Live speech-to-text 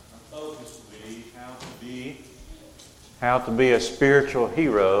focus will be how to be a spiritual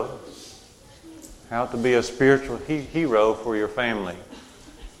hero. How to be a spiritual hero for your family.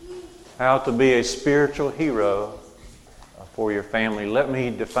 How to be a spiritual hero for your family. Let me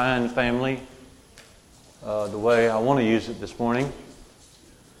define family the way I want to use it this morning.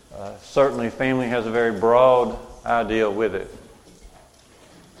 Certainly family has a very broad idea with it.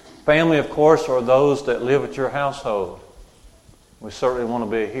 Family, of course, are those that live at your household. We certainly want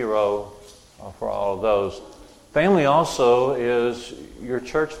to be a hero for all of those. Family also is your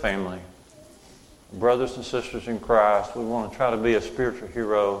church family. Brothers and sisters in Christ, we want to try to be a spiritual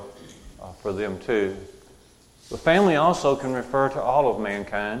hero for them too. The family also can refer to all of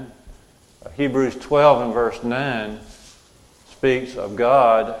mankind. Hebrews 12 and verse 9 speaks of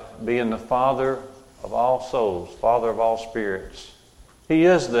God being the Father of all souls, Father of all spirits. He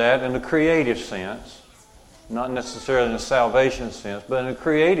is that in a creative sense, not necessarily in a salvation sense, but in a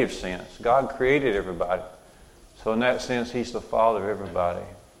creative sense. God created everybody. So in that sense, He's the Father of everybody.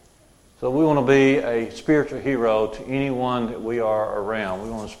 So we want to be a spiritual hero to anyone that we are around. We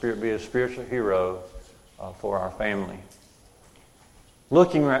want to be a spiritual hero for our family.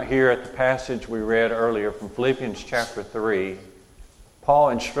 Looking right here at the passage we read earlier from Philippians chapter 3, Paul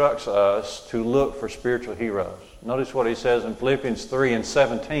instructs us to look for spiritual heroes. Notice what he says in Philippians 3 and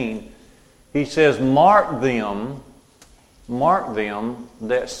 17. He says, mark them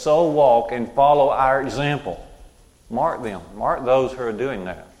that so walk and follow our example. Mark them. Mark those who are doing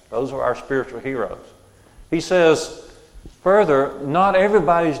that. Those are our spiritual heroes. He says, further, not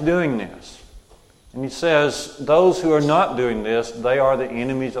everybody's doing this. And he says, those who are not doing this, they are the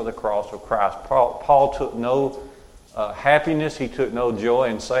enemies of the cross of Christ. Paul took no happiness, he took no joy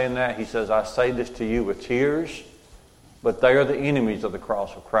in saying that. He says, I say this to you with tears, but they are the enemies of the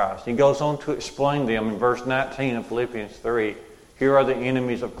cross of Christ. He goes on to explain them in verse 19 of Philippians 3. Here are the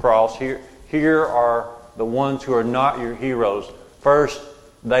enemies of cross. Here are the ones who are not your heroes. First,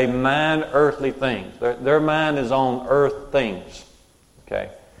 they mind earthly things. Their mind is on earth things. Okay?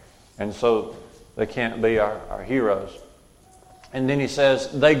 And so they can't be our heroes. And then he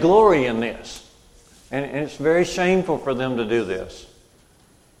says, they glory in this. And it's very shameful for them to do this.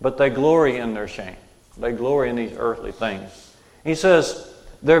 But they glory in their shame. They glory in these earthly things. He says,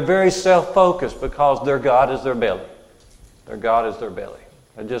 they're very self-focused because their God is their belly. Their God is their belly.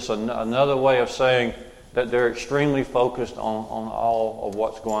 They're just another way of saying that they're extremely focused on all of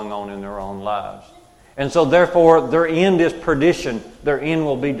what's going on in their own lives. And so therefore, their end is perdition. Their end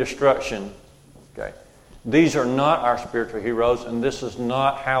will be destruction. Okay. These are not our spiritual heroes, and this is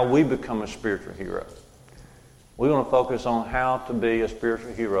not how we become a spiritual hero. We want to focus on how to be a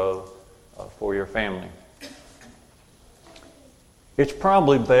spiritual hero for your family. It's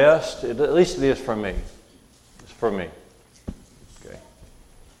probably best, at least it is for me. It's for me. Okay.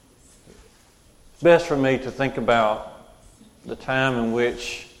 It's best for me to think about the time in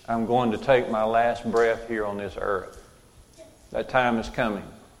which I'm going to take my last breath here on this earth. That time is coming.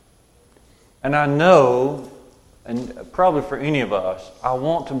 And I know, and probably for any of us, I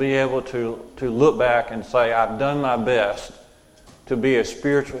want to be able to look back and say, I've done my best to be a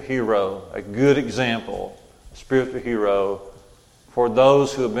spiritual hero, a good example, a spiritual hero for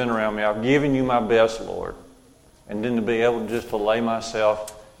those who have been around me. I've given you my best, Lord. And then to be able just to lay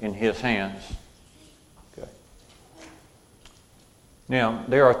myself in His hands. Okay. Now,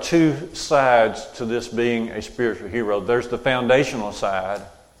 there are two sides to this being a spiritual hero. There's the foundational side,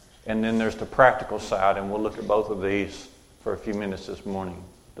 and then there's the practical side, and we'll look at both of these for a few minutes this morning.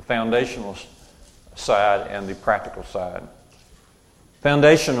 The foundational side and the practical side.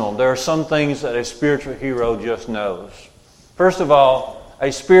 Foundational, there are some things that a spiritual hero just knows. First of all,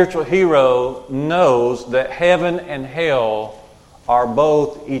 a spiritual hero knows that heaven and hell are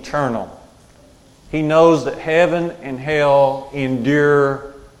both eternal. He knows that heaven and hell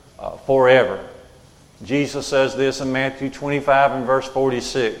endure forever. Jesus says this in Matthew 25 and verse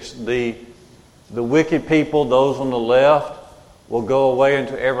 46. The wicked people, those on the left, will go away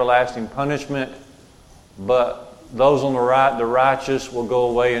into everlasting punishment, but those on the right, the righteous, will go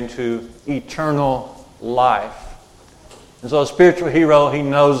away into eternal life. And so a spiritual hero, he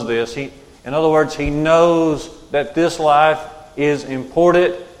knows this. In other words, he knows that this life is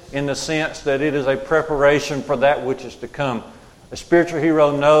important in the sense that it is a preparation for that which is to come. A spiritual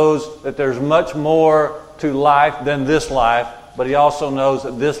hero knows that there's much more to life than this life, but he also knows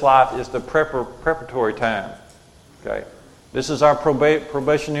that this life is the preparatory time. Okay? This is our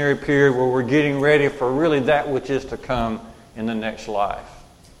probationary period where we're getting ready for really that which is to come in the next life.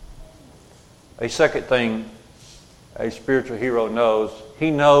 A second thing a spiritual hero knows,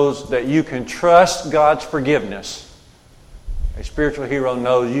 he knows that you can trust God's forgiveness. A spiritual hero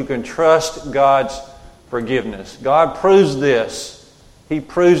knows you can trust God's forgiveness. God proves this. He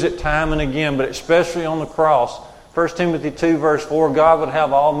proves it time and again, but especially on the cross. 1 Timothy 2 verse 4, God would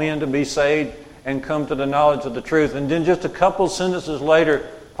have all men to be saved and come to the knowledge of the truth. And then just a couple sentences later,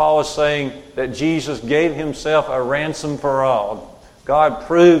 Paul is saying that Jesus gave Himself a ransom for all. God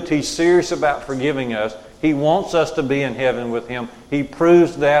proved He's serious about forgiving us. He wants us to be in heaven with Him. He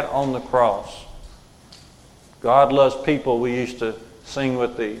proves that on the cross. God loves people. We used to sing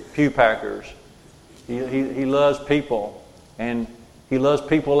with the Pew Packers. He loves people. And He loves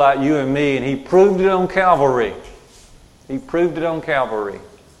people like you and me. And He proved it on Calvary. He proved it on Calvary.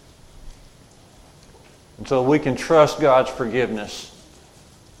 And so we can trust God's forgiveness.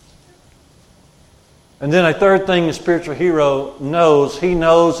 And then a third thing the spiritual hero knows, he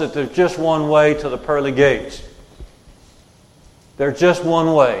knows that there's just one way to the pearly gates. There's just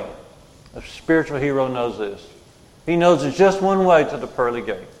one way. The spiritual hero knows this. He knows there's just one way to the pearly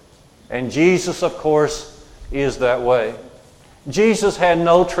gate. And Jesus, of course, is that way. Jesus had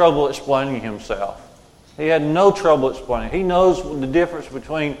no trouble explaining Himself. He had no trouble explaining. He knows the difference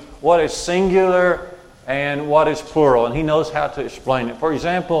between what is singular and what is plural, and He knows how to explain it. For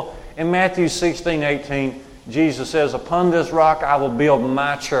example, in Matthew 16:18, Jesus says, "Upon this rock I will build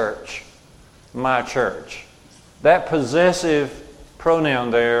my church." My church. That possessive pronoun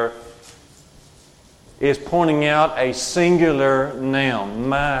there is pointing out a singular noun.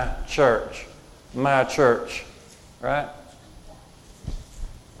 My church. My church. Right?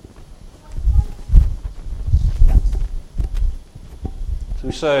 So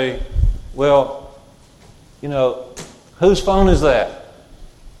we say, well, whose phone is that?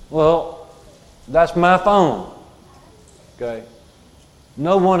 Well, that's my phone. Okay.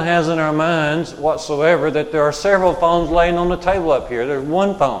 No one has in our minds whatsoever that there are several phones laying on the table up here. There's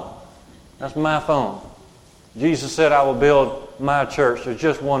one phone. That's my phone. Jesus said, "I will build my church." There's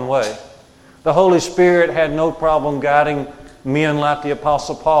just one way. The Holy Spirit had no problem guiding men like the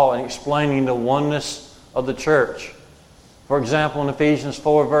Apostle Paul and explaining the oneness of the church. For example, in Ephesians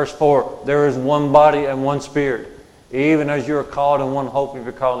 4 verse 4, there is one body and one Spirit, even as you are called in one hope of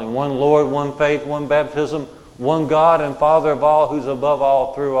your calling, one Lord, one faith, one baptism, one God and Father of all, who's above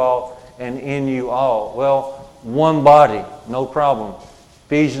all, through all, and in you all. Well, one body, no problem.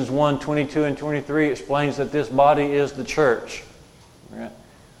 Ephesians 1, 22 and 23 explains that this body is the church. Right?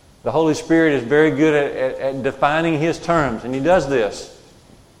 The Holy Spirit is very good at defining His terms, and He does this.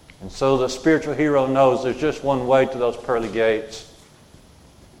 And so the spiritual hero knows there's just one way to those pearly gates.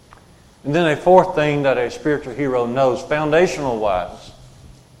 And then a fourth thing that a spiritual hero knows, foundational-wise,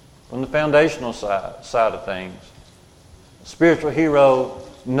 from the foundational side of things, the spiritual hero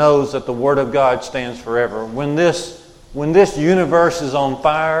knows that the Word of God stands forever. When this universe is on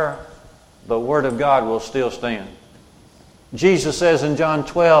fire, the Word of God will still stand. Jesus says in John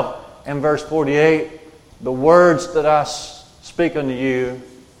 12 and verse 48, "The words that I speak unto you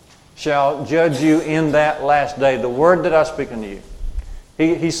shall judge you in that last day." The word that I speak unto you.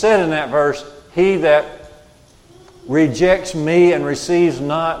 He said in that verse, "He that rejects me and receives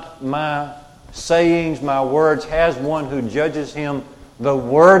not my sayings, my words, has one who judges him. The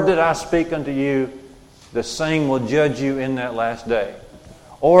word that I speak unto you, the same will judge you in that last day."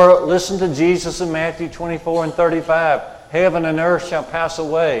 Or listen to Jesus in Matthew 24 and 35. "Heaven and earth shall pass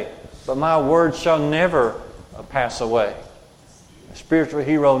away, but my words shall never pass away." A spiritual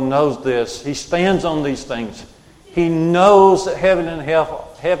hero knows this. He stands on these things. He knows that heaven and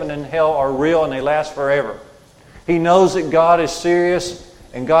hell are real and they last forever. He knows that God is serious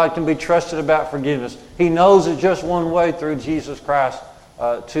and God can be trusted about forgiveness. He knows it's just one way through Jesus Christ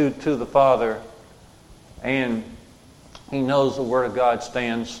to the Father. And he knows the Word of God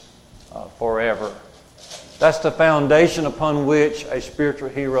stands forever. That's the foundation upon which a spiritual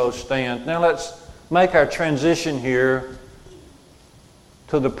hero stands. Now let's make our transition here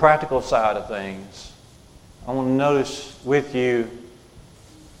to the practical side of things. I want to notice with you,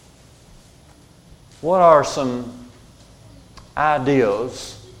 what are some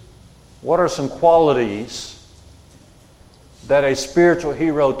ideas, what are some qualities that a spiritual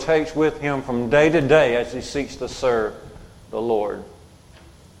hero takes with him from day to day as he seeks to serve the Lord?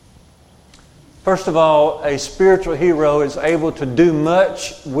 First of all, a spiritual hero is able to do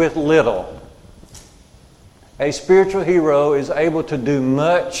much with little. A spiritual hero is able to do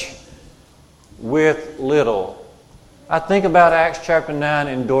much with little. I think about Acts chapter 9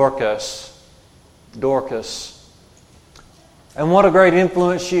 and Dorcas. And what a great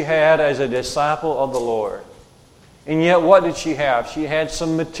influence she had as a disciple of the Lord. And yet what did she have? She had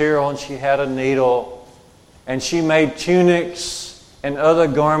some material and she had a needle. And she made tunics and other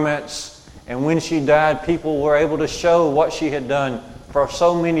garments. And when she died, people were able to show what she had done for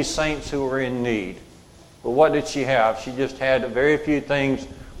so many saints who were in need. But what did she have? She just had very few things,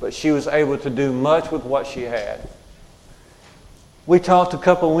 but she was able to do much with what she had. We talked a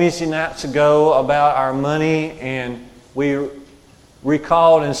couple Wednesday nights ago about our money, and we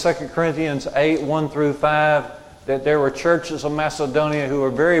recalled in 2 Corinthians 8, 1 through 5, that there were churches of Macedonia who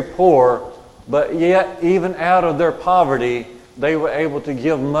were very poor, but yet even out of their poverty, they were able to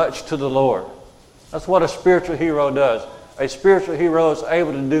give much to the Lord. That's what a spiritual hero does. A spiritual hero is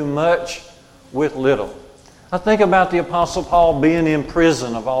able to do much with little. I think about the Apostle Paul being in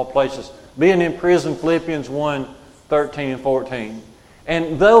prison, of all places. Being in prison, Philippians 1, 13 and 14.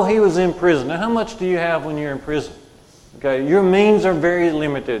 And though he was in prison, now how much do you have when you're in prison? Okay, your means are very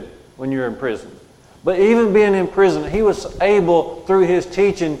limited when you're in prison. But even being in prison, he was able, through his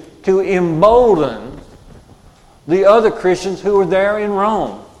teaching, to embolden the other Christians who were there in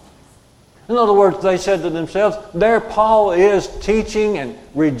Rome. In other words, they said to themselves, there Paul is teaching and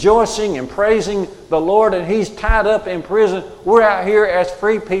rejoicing and praising the Lord, and he's tied up in prison. We're out here as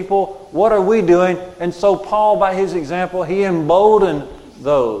free people. What are we doing? And so Paul, by his example, he emboldened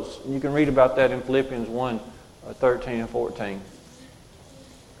those. You can read about that in Philippians 1, 13 and 14.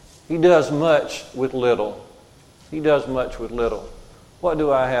 He does much with little. He does much with little. What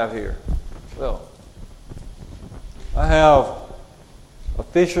do I have here? Well, I have a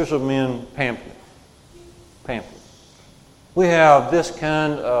Fishers of Men pamphlet. We have this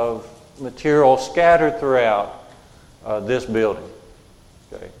kind of material scattered throughout this building.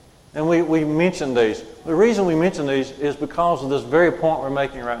 Okay. And we mention these. The reason we mention these is because of this very point we're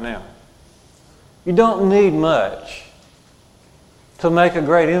making right now. You don't need much to make a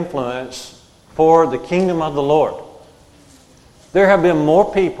great influence for the kingdom of the Lord. There have been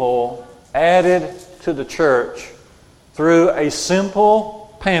more people added to the church through a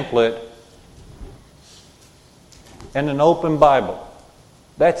simple pamphlet and an open Bible.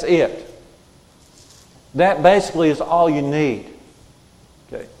 That's it. That basically is all you need.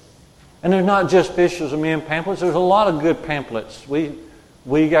 Okay. And there's not just Fishers of Men pamphlets. There's a lot of good pamphlets. We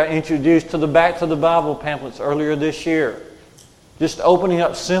got introduced to the Back to the Bible pamphlets earlier this year. Just opening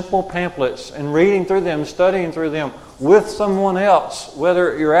up simple pamphlets and reading through them, studying through them with someone else,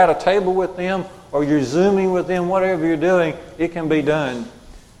 whether you're at a table with them or you're Zooming with them, whatever you're doing, it can be done.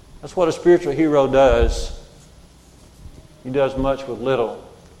 That's what a spiritual hero does. He does much with little.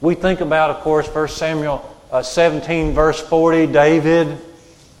 We think about, of course, 1 Samuel 17, verse 40, David.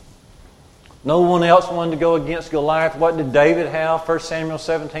 No one else wanted to go against Goliath. What did David have? 1 Samuel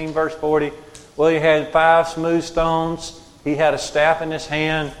 17, verse 40. Well, he had 5 smooth stones. He had a staff in his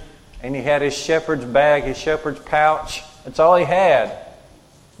hand, and he had his shepherd's bag, his shepherd's pouch. That's all he had.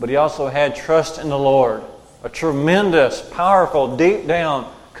 But he also had trust in the Lord. A tremendous, powerful, deep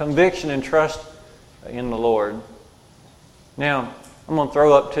down conviction and trust in the Lord. Now, I'm going to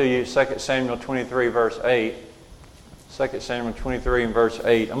throw up to you 2 Samuel 23, verse 8. 2 Samuel 23 and verse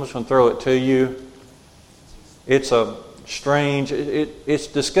 8. I'm just going to throw it to you. It's a strange... It's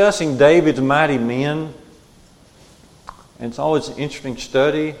discussing David's mighty men. And it's always an interesting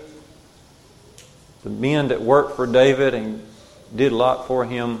study. The men that worked for David and did a lot for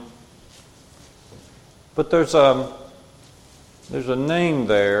him. But there's a name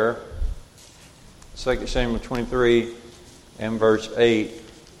there. 2 Samuel 23 and verse 8.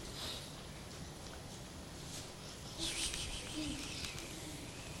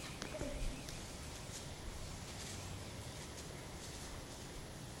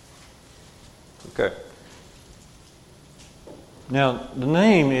 Okay. Now, the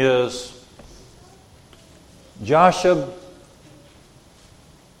name is Joshua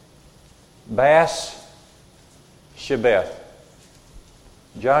Bas Shebeth.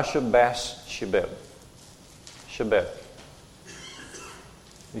 Joshua Bas Shebeth.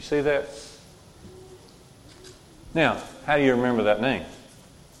 You see that? Now, how do you remember that name?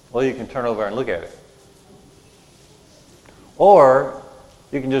 Well, you can turn over and look at it. Or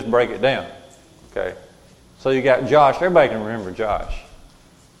you can just break it down. Okay. So you got Josh. Everybody can remember Josh.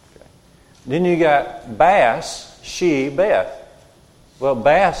 Okay. Then you got Bas Shebeth. Well,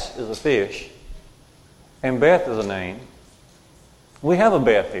 Bass is a fish, and Beth is a name. We have a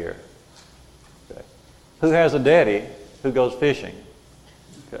Beth here. Okay. Who has a daddy who goes fishing?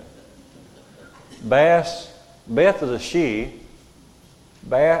 Okay. Beth is a she.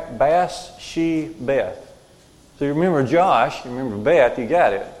 Bas Shebeth. So you remember Josh, you remember Beth, you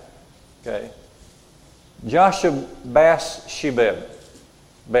got it. Okay. Joshua Bas Shebeth.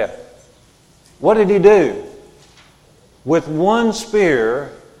 Beth. What did he do? With one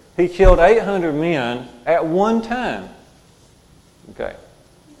spear, he killed 800 men at one time. Okay.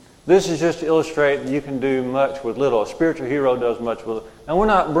 This is just to illustrate that you can do much with little. A spiritual hero does much with little. And we're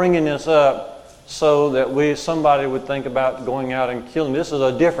not bringing this up so that somebody would think about going out and killing. This is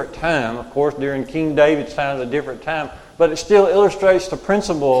a different time. Of course, during King David's time, it's a different time. But it still illustrates the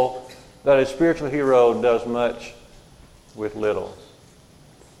principle that a spiritual hero does much with little.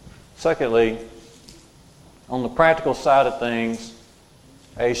 Secondly, on the practical side of things,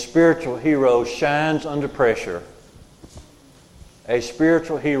 a spiritual hero shines under pressure. A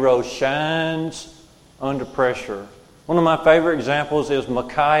spiritual hero shines under pressure. One of my favorite examples is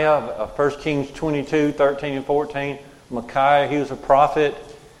Micaiah, 1 Kings 22, 13 and 14. Micaiah, he was a prophet.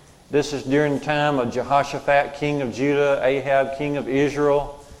 This is during the time of Jehoshaphat, king of Judah, Ahab, king of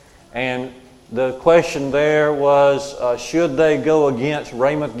Israel. And the question there was, should they go against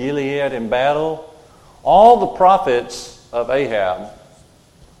Ramoth Gilead in battle? All the prophets of Ahab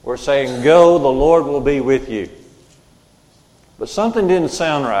were saying, go, the Lord will be with you. But something didn't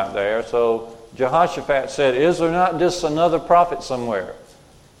sound right there, so Jehoshaphat said, is there not just another prophet somewhere?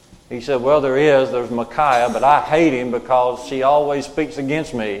 He said, well, there is. There's Micaiah, but I hate him because she always speaks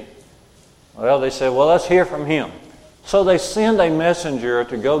against me. Well, they said, well, let's hear from him. So they send a messenger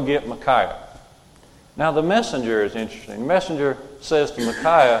to go get Micaiah. Now, the messenger is interesting. The messenger says to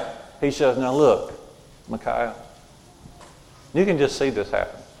Micaiah, he says, now look, Micaiah, you can just see this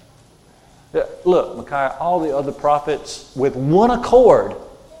happen. Look, Micaiah, all the other prophets with one accord,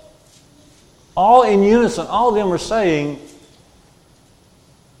 all in unison, all of them are saying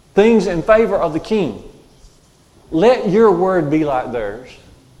things in favor of the king. Let your word be like theirs.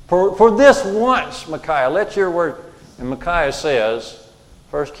 For this once, Micaiah, let your word... And Micaiah says,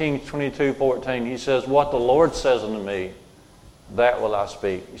 1 Kings 22, 14, he says, what the Lord says unto me, that will I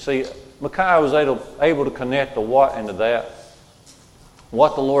speak. You see, Micaiah was able to connect the what into that.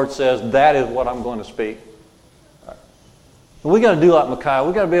 What the Lord says, that is what I'm going to speak. We got to do like Micaiah.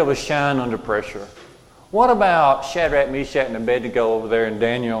 We got to be able to shine under pressure. What about Shadrach, Meshach, and Abednego over there in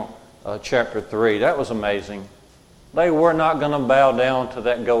Daniel chapter 3? That was amazing. They were not going to bow down to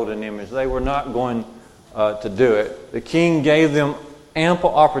that golden image. They were not going to do it. The king gave them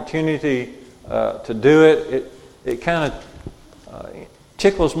ample opportunity to do it. It kind of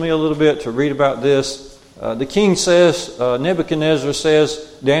tickles me a little bit to read about this. The king says, Nebuchadnezzar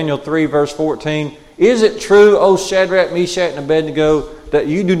says, Daniel 3 verse 14, is it true, O Shadrach, Meshach, and Abednego, that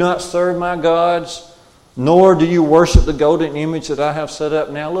you do not serve my gods, nor do you worship the golden image that I have set up?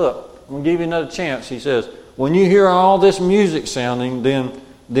 Now look, I'm going to give you another chance. He says, when you hear all this music sounding,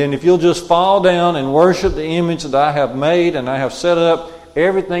 then if you'll just fall down and worship the image that I have made and I have set up,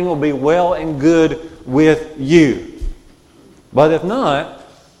 everything will be well and good with you. But if not,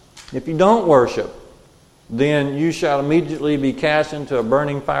 if you don't worship, then you shall immediately be cast into a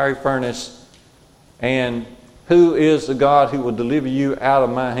burning fiery furnace. And who is the God who will deliver you out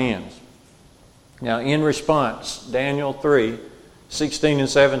of my hands? Now, in response, Daniel 3, 16 and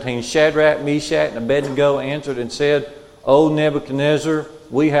 17, Shadrach, Meshach, and Abednego answered and said, O Nebuchadnezzar,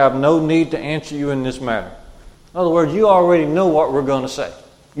 we have no need to answer you in this matter. In other words, you already know what we're going to say.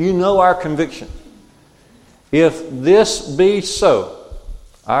 You know our conviction. If this be so,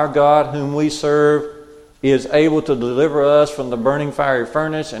 our God whom we serve is able to deliver us from the burning fiery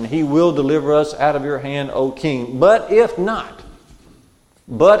furnace, and he will deliver us out of your hand, O king. But if not,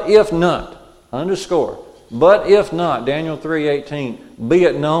 underscore, but if not, Daniel 3:18, be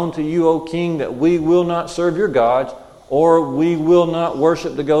it known to you, O king, that we will not serve your gods, or we will not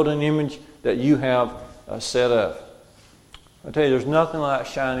worship the golden image that you have set up. I tell you, there's nothing like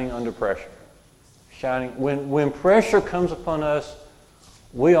shining under pressure. When pressure comes upon us,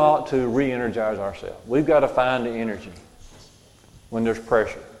 we ought to re-energize ourselves. We've got to find the energy when there's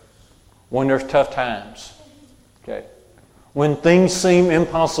pressure, when there's tough times. Okay, when things seem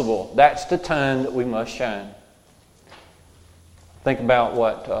impossible, that's the time that we must shine. Think about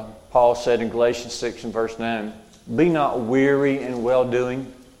what Paul said in Galatians 6 and verse 9. Be not weary in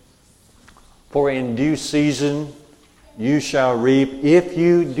well-doing, for in due season you shall reap if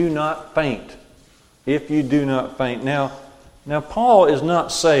you do not faint. If you do not faint. Now, Paul is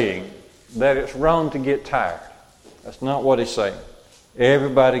not saying that it's wrong to get tired. That's not what he's saying.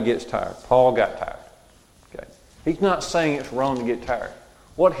 Everybody gets tired. Paul got tired. Okay. He's not saying it's wrong to get tired.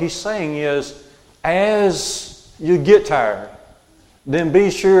 What he's saying is, as you get tired, then be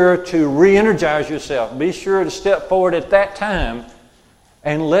sure to re-energize yourself. Be sure to step forward at that time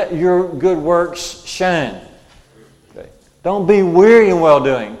and let your good works shine. Okay. Don't be weary in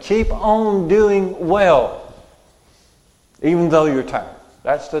well-doing. Keep on doing well, even though you're tired.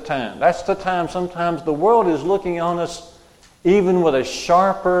 That's the time. That's the time sometimes the world is looking on us even with a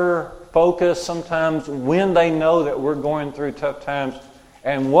sharper focus sometimes when they know that we're going through tough times.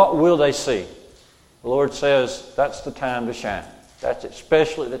 And what will they see? The Lord says that's the time to shine. That's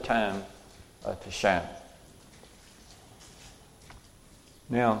especially the time to shine.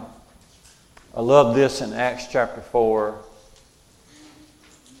 Now, I love this in Acts chapter 4,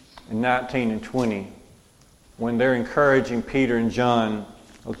 in 19 and 20, when they're encouraging Peter and John,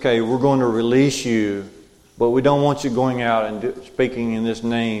 okay, we're going to release you, but we don't want you going out and speaking in this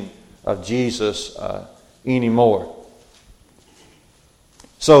name of Jesus anymore.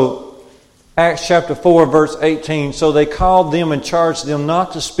 So, Acts chapter 4, verse 18, so they called them and charged them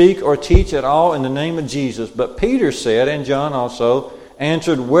not to speak or teach at all in the name of Jesus. But Peter said, and John also,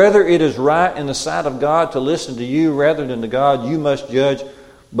 answered, whether it is right in the sight of God to listen to you rather than to God, you must judge.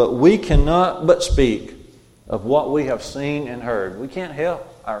 But we cannot but speak of what we have seen and heard. We can't help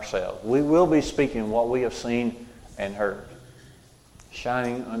ourselves. We will be speaking what we have seen and heard.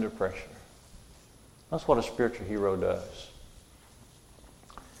 Shining under pressure. That's what a spiritual hero does.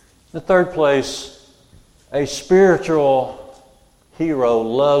 In the third place, a spiritual hero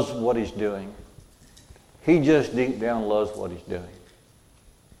loves what he's doing. He just deep down loves what he's doing.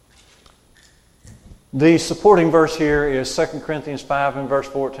 The supporting verse here is 2 Corinthians 5 and verse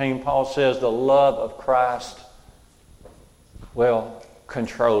 14. Paul says the love of Christ,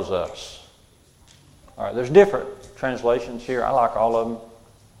 controls us. All right, there's different translations here. I like all of them.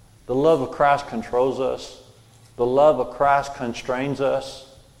 The love of Christ controls us. The love of Christ constrains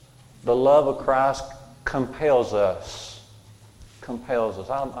us. The love of Christ compels us. Compels us.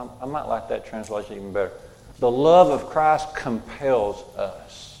 I might like that translation even better. The love of Christ compels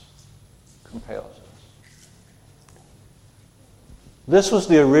us. Compels us. This was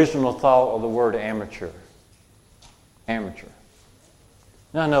the original thought of the word amateur. Amateur.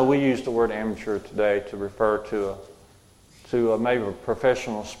 Now I know we use the word amateur today to refer to maybe a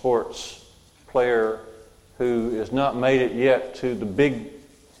professional sports player who has not made it yet to the big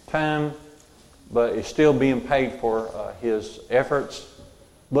time, but is still being paid for his efforts.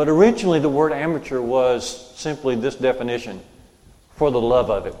 But originally the word amateur was simply this definition: for the love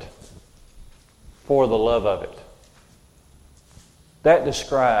of it. For the love of it. That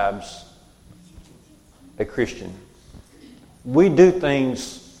describes a Christian. We do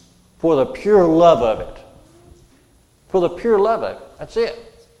things for the pure love of it. For the pure love of it. That's it.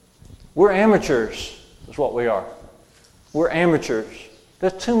 We're amateurs, is what we are. We're amateurs.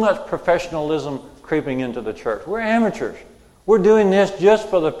 There's too much professionalism creeping into the church. We're amateurs. We're doing this just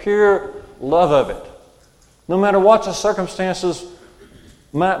for the pure love of it. No matter what the circumstances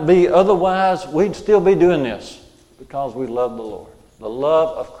might be otherwise, we'd still be doing this because we love the Lord. The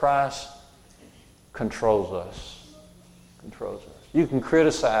love of Christ controls us. Controls us. You can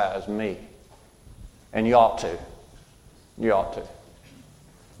criticize me, and you ought to. You ought to.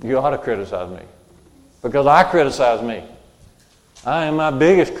 You ought to criticize me, because I criticize me. I am my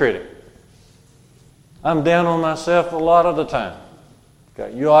biggest critic. I'm down on myself a lot of the time.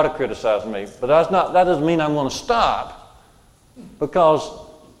 Okay, you ought to criticize me, but that doesn't mean I'm going to stop, because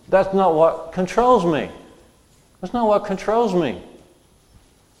that's not what controls me. That's not what controls me.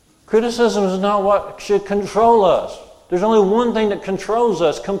 Criticism is not what should control us. There's only one thing that controls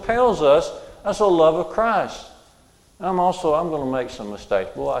us, compels us. That's the love of Christ. I'm going to make some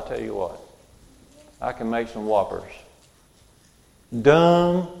mistakes. Boy, I tell you what, I can make some whoppers.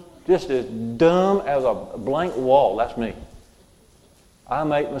 Dumb, just as dumb as a blank wall. That's me. I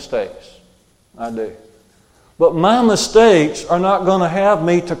make mistakes. I do. But my mistakes are not going to have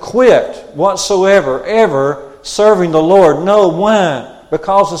me to quit whatsoever, ever serving the Lord. No, why?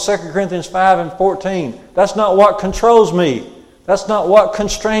 Because of 2 Corinthians 5 and 14. That's not what controls me. That's not what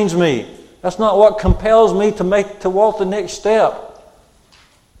constrains me. That's not what compels me to walk the next step.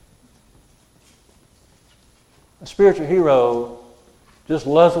 A spiritual hero just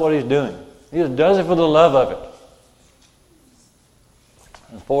loves what he's doing. He just does it for the love of it.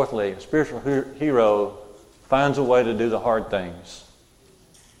 And fourthly, a spiritual hero finds a way to do the hard things.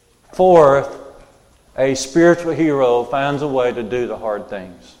 Fourth, a spiritual hero finds a way to do the hard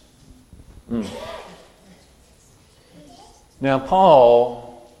things. Now,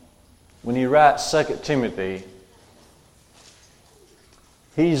 Paul, when he writes 2 Timothy,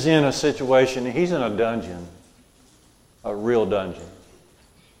 he's in a situation, he's in a dungeon, a real dungeon.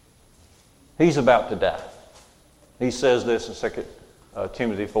 He's about to die. He says this in 2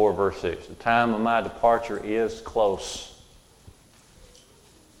 Timothy 4, verse 6. The time of my departure is close.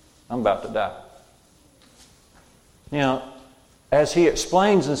 I'm about to die. Now, as he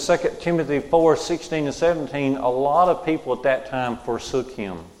explains in 2 Timothy 4, 16 and 17, a lot of people at that time forsook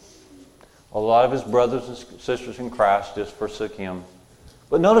him. A lot of his brothers and sisters in Christ just forsook him.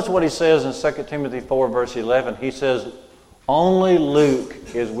 But notice what he says in 2 Timothy 4, verse 11. He says, Only Luke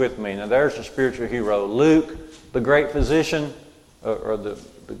is with me. Now there's a spiritual hero. Luke, the great physician, or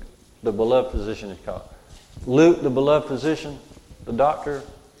the beloved physician is called. Luke, the beloved physician, the doctor.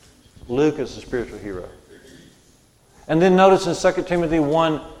 Luke is the spiritual hero. And then notice in 2 Timothy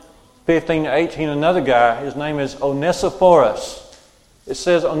 1:15-18, another guy, his name is Onesiphorus. It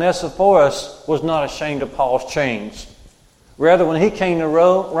says Onesiphorus was not ashamed of Paul's chains. Rather, when he came to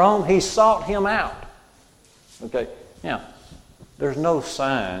Rome, he sought him out. Okay, now, there's no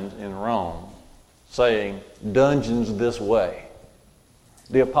signs in Rome saying dungeons this way.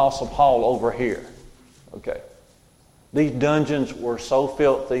 The Apostle Paul over here. Okay. These dungeons were so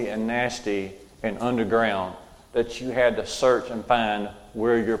filthy and nasty and underground that you had to search and find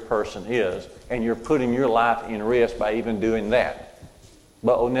where your person is. And you're putting your life in risk by even doing that.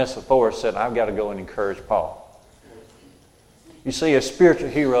 But Onesiphorus said, I've got to go and encourage Paul. You see, a spiritual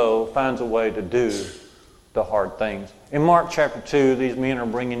hero finds a way to do the hard things. In Mark chapter 2, these men are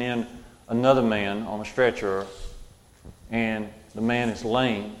bringing in another man on a stretcher, and the man is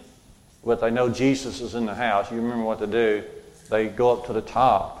lame, but they know Jesus is in the house. You remember what to do. They go up to the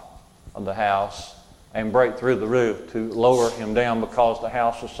top of the house and break through the roof to lower him down because the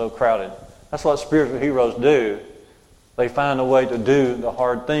house was so crowded. That's what spiritual heroes do. They find a way to do the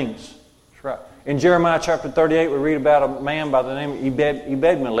hard things. That's right. In Jeremiah chapter 38, we read about a man by the name of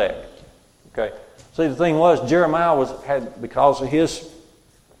Ebed-Melech. Okay. See, the thing was, Jeremiah had, because of his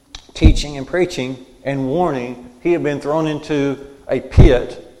teaching and preaching and warning, he had been thrown into a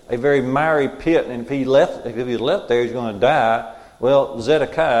pit, a very miry pit, and if he left there, he's going to die. Well,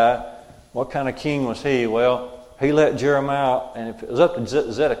 Zedekiah, what kind of king was he? Well, he let Jeremiah, and if it was up to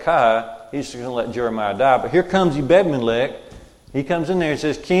Zedekiah, he's just going to let Jeremiah die. But here comes Ebed-Melech. He comes in there and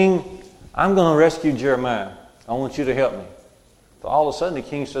says, King, I'm going to rescue Jeremiah. I want you to help me. So all of a sudden the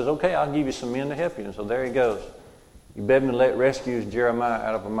king says, okay, I'll give you some men to help you. And so there he goes. Ebed-Melech rescues Jeremiah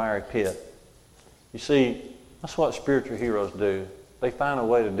out of a miry pit. You see, that's what spiritual heroes do. They find a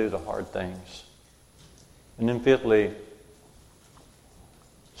way to do the hard things. And then fifthly,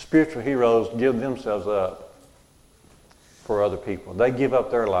 spiritual heroes give themselves up for other people. They give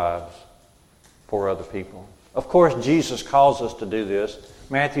up their lives for other people. Of course, Jesus calls us to do this.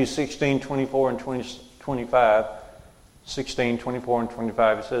 Matthew 16:24 and 25. 16:24 and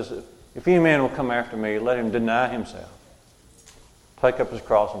 25. It says, if any man will come after me, let him deny himself. Take up his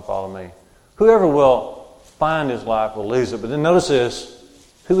cross and follow me. Whoever will find his life will lose it. But then notice this.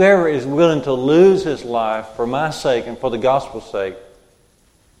 Whoever is willing to lose his life for my sake and for the gospel's sake,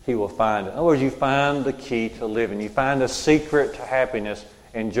 he will find it. In other words, you find the key to living. You find the secret to happiness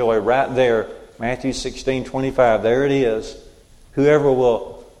and joy right there. Matthew 16:25. There it is. Whoever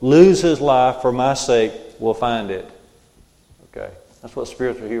will lose his life for my sake will find it. Okay, that's what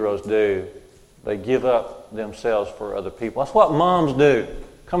spiritual heroes do. They give up themselves for other people. That's what moms do.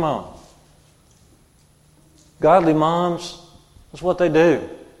 Come on. Godly moms, that's what they do.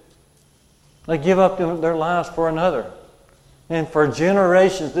 They give up their lives for another. And for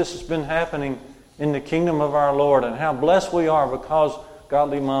generations, this has been happening in the kingdom of our Lord. And how blessed we are because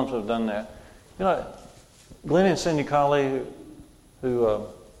godly moms have done that. You know, Glenn and Cindy Colley, who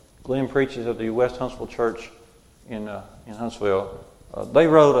Glenn preaches at the West Huntsville Church in Huntsville, they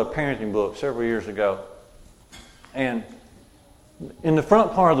wrote a parenting book several years ago. And in the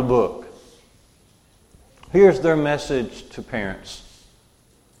front part of the book, here's their message to parents.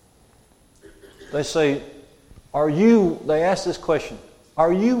 They say, they ask this question,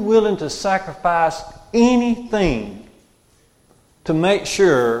 are you willing to sacrifice anything to make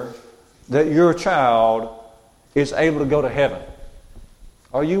sure that your child is able to go to heaven?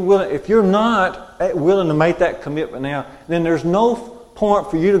 Are you willing? If you're not willing to make that commitment now, then there's no point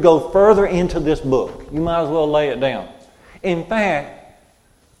for you to go further into this book. You might as well lay it down. In fact,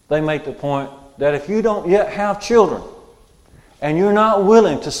 they make the point that if you don't yet have children and you're not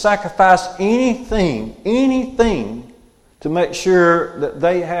willing to sacrifice anything to make sure that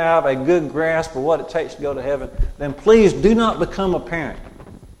they have a good grasp of what it takes to go to heaven, then please do not become a parent.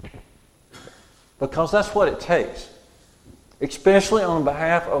 Because that's what it takes. Especially on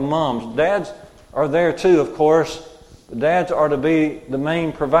behalf of moms. Dads are there too, of course. Dads are to be the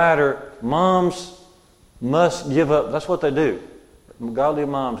main provider. Moms must give up. That's what they do. Godly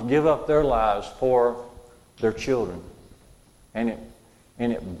moms give up their lives for their children. And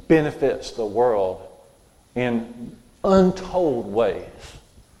it benefits the world in untold ways.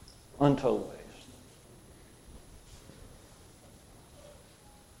 Untold ways.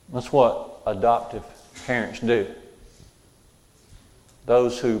 That's what adoptive parents do.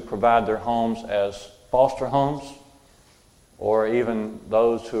 Those who provide their homes as foster homes, or even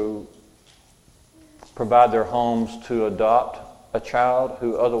those who provide their homes to adopt a child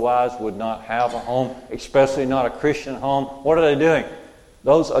who otherwise would not have a home, especially not a Christian home. What are they doing?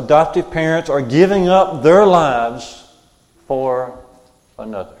 Those adoptive parents are giving up their lives for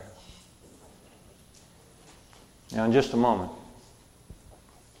another. Now, in just a moment,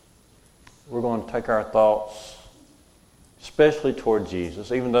 we're going to take our thoughts especially toward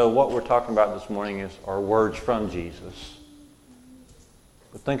Jesus, even though what we're talking about this morning are words from Jesus.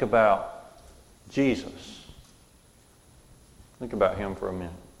 But think about Jesus. Think about Him for a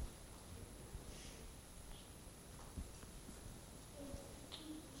minute.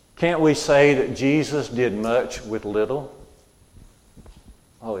 Can't we say that Jesus did much with little?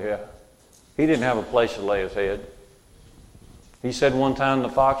 Oh yeah. He didn't have a place to lay His head. He said one time, the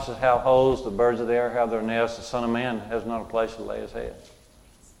foxes have holes, the birds of the air have their nests, the Son of Man has not a place to lay His head.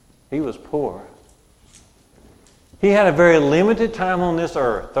 He was poor. He had a very limited time on this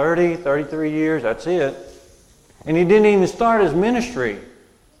earth, 30, 33 years, that's it. And He didn't even start His ministry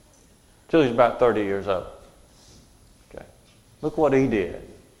until He was about 30 years old. Okay. Look what He did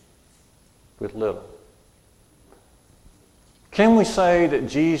with little. Can we say that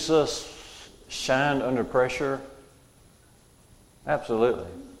Jesus shined under pressure? Absolutely.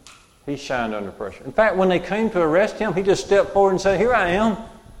 He shined under pressure. In fact, when they came to arrest Him, He just stepped forward and said, "Here I am."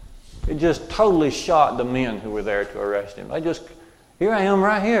 It just totally shocked the men who were there to arrest Him. Here I am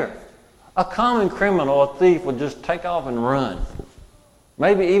right here. A common criminal, a thief, would just take off and run.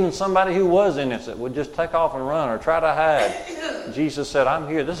 Maybe even somebody who was innocent would just take off and run or try to hide. Jesus said, "I'm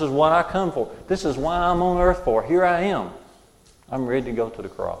here. This is what I come for. This is why I'm on earth for. Here I am. I'm ready to go to the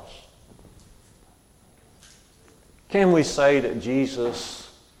cross." Can we say that Jesus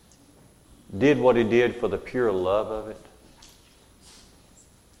did what He did for the pure love of it?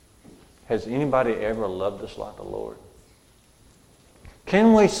 Has anybody ever loved us like the Lord?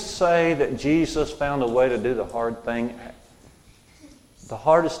 Can we say that Jesus found a way to do the hard thing? The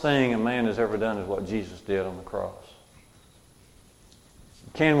hardest thing a man has ever done is what Jesus did on the cross.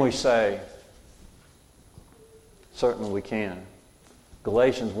 Can we say? Certainly we can.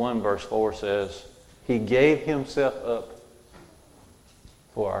 Galatians 1 verse 4 says, He gave Himself up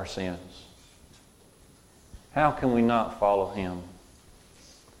for our sins. How can we not follow Him?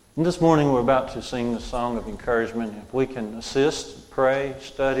 And this morning we're about to sing the song of encouragement. If we can assist, pray,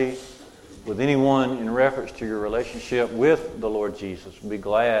 study with anyone in reference to your relationship with the Lord Jesus, we'd be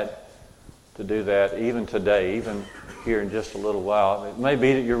glad to do that even today, even here in just a little while. It may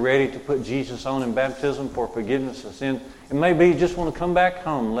be that you're ready to put Jesus on in baptism for forgiveness of sins. It may be you just want to come back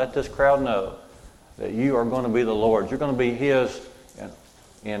home and let this crowd know that you are going to be the Lord's. You're going to be His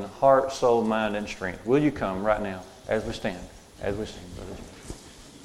in heart, soul, mind, and strength. Will you come right now as we stand, as we sing, Brother Jim?